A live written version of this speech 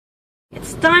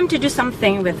It's time to do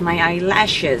something with my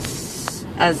eyelashes.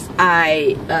 As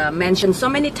I mentioned so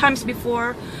many times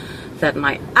before, that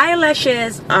my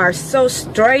eyelashes are so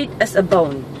straight as a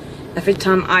bone. Every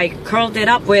time I curled it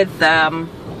up with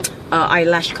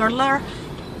eyelash curler,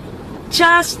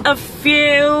 just a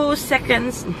few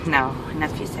seconds, no,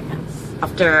 not few seconds,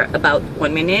 after about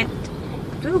 1 minute,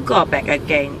 it will go back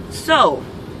again. So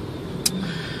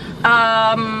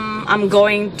I'm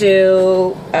going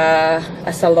to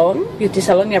a salon, beauty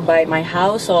salon nearby my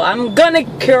house. So I'm gonna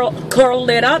curl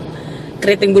it up,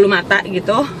 keriting bulu mata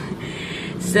gitu.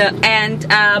 So and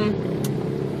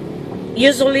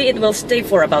usually it will stay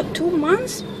for about 2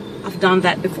 months. I've done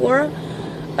that before,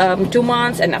 2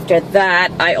 months, and after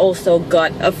that I also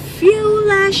got a few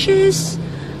lashes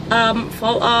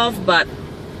fall off, but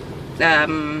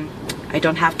I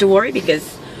don't have to worry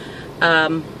because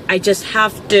I just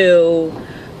have to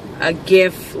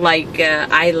give like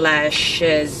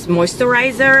eyelashes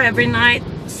moisturizer every night,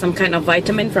 some kind of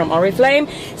vitamin from Oriflame,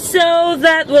 so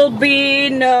that will be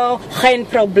no geen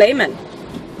problemen.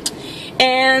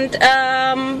 And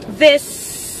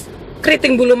this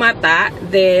keriting bulu mata,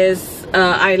 this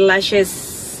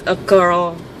eyelashes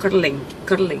curl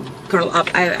up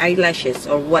eyelashes,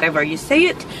 or whatever you say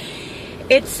it,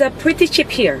 it's pretty cheap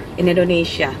here in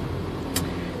Indonesia.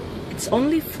 It's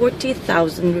only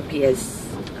 40,000 rupees,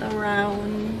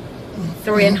 around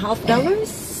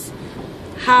 $3.50.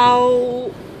 How?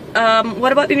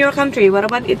 What about in your country? What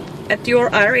about it at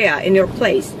your area, in your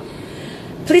place?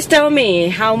 Please tell me,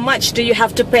 how much do you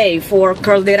have to pay for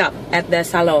curled it up at the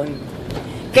salon?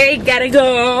 Okay, gotta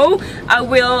go. I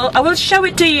will show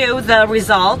it to you, the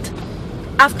result,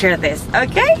 after this.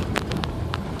 Okay?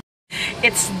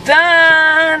 It's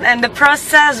done, and the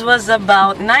process was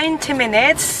about 90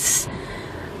 minutes.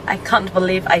 I can't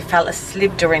believe I fell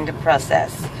asleep during the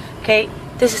process. Okay,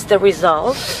 this is the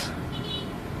result.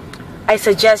 I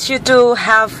suggest you to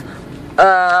have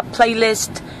a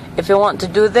playlist if you want to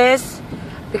do this,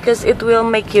 because it will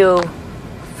make you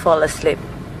fall asleep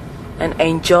and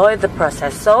enjoy the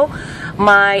process. So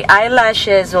my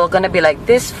eyelashes are gonna be like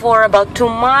this for about 2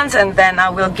 months, and then I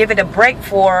will give it a break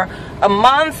for a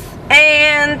month,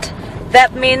 and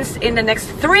that means in the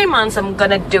next 3 months I'm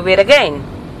gonna do it again.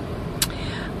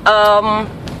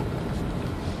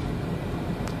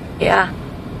 Yeah,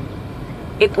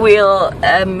 it will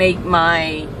make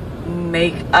my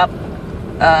makeup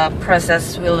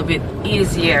process a little bit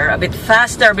easier, a bit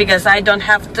faster, because I don't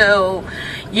have to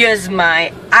use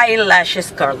my eyelashes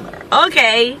curler.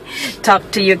 Okay, talk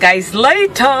to you guys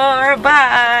later.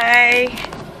 Bye.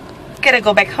 Gotta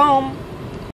go back home.